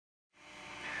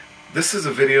This is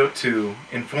a video to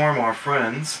inform our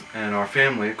friends and our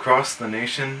family across the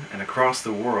nation and across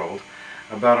the world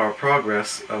about our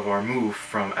progress of our move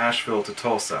from Asheville to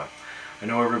Tulsa. I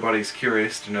know everybody's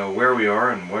curious to know where we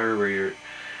are and when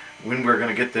we're going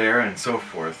to get there and so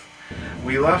forth.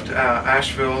 We left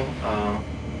Asheville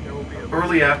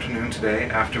early afternoon today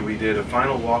after we did a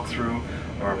final walkthrough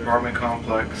of our apartment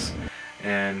complex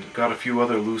and got a few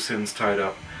other loose ends tied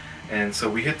up, and so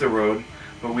we hit the road,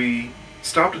 but we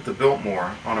stopped at the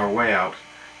Biltmore on our way out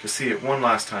to see it one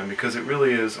last time because it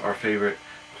really is our favorite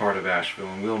part of Asheville,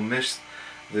 and we'll miss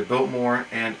the Biltmore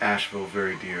and Asheville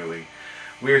very dearly.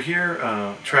 We're here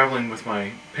traveling with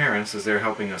my parents as they're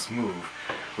helping us move.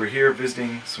 We're here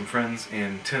visiting some friends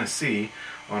in Tennessee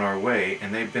on our way,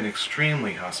 and they've been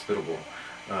extremely hospitable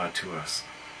to us.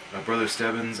 Brother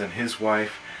Stebbins and his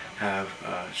wife have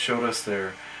showed us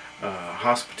their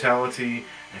hospitality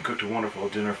and cooked a wonderful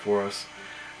dinner for us.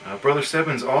 Brother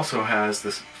Stebbins also has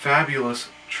this fabulous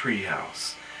tree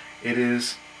house. It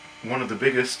is one of the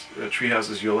biggest tree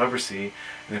houses you'll ever see,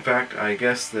 and in fact I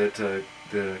guess that the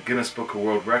Guinness Book of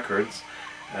World Records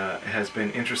has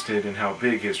been interested in how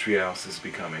big his treehouse is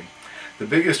becoming. The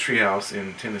biggest treehouse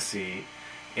in Tennessee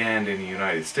and in the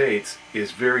United States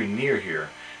is very near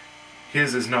here.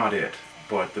 His is not it,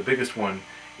 but the biggest one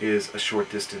is a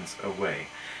short distance away.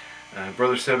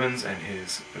 Brother Stebbins and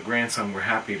his grandson were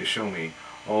happy to show me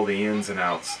all the ins and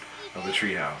outs of the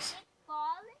treehouse.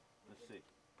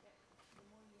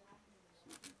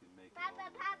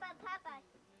 Papa,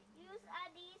 use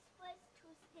these foot to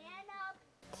stand up.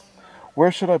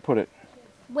 Where should I put it?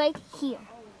 Right here.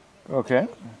 Okay.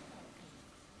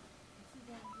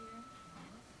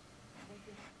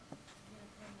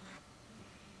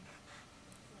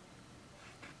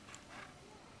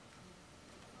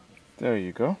 There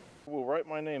you go. We'll write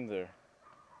my name there.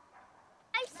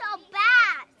 I saw bats.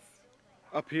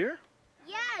 Up here?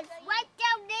 Yes, right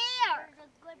down there. It's a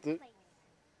good place. Let me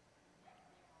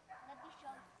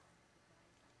show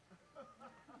you.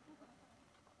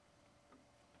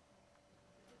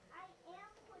 I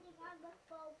am putting on the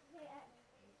bulb there.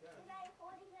 And I'm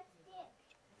holding a stick.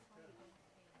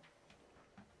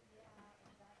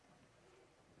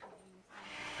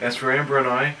 As for Amber and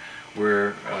I,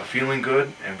 we're feeling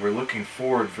good, and we're looking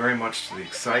forward very much to the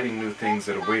exciting new things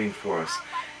that are waiting for us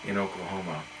in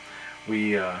Oklahoma.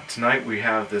 Tonight we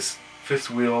have this fifth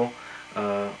wheel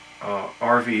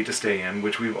RV to stay in,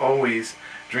 which we've always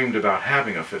dreamed about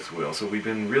having a fifth wheel, so we've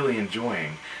been really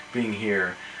enjoying being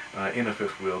here in a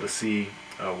fifth wheel to see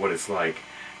what it's like,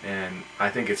 and I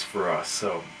think it's for us,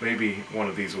 so maybe one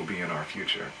of these will be in our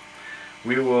future.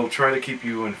 We will try to keep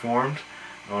you informed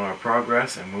on our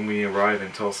progress and when we arrive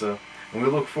in Tulsa, and we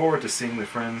look forward to seeing the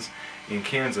friends in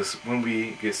Kansas when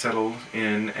we get settled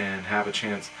in and have a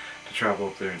chance to travel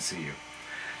up there and see you.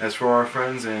 As for our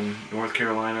friends in North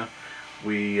Carolina,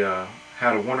 we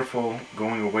had a wonderful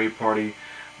going away party.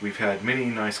 We've had many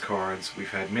nice cards,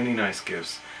 we've had many nice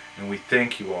gifts, and we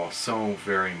thank you all so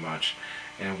very much,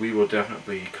 and we will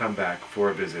definitely come back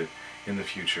for a visit in the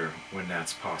future when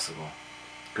that's possible.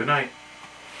 Good night.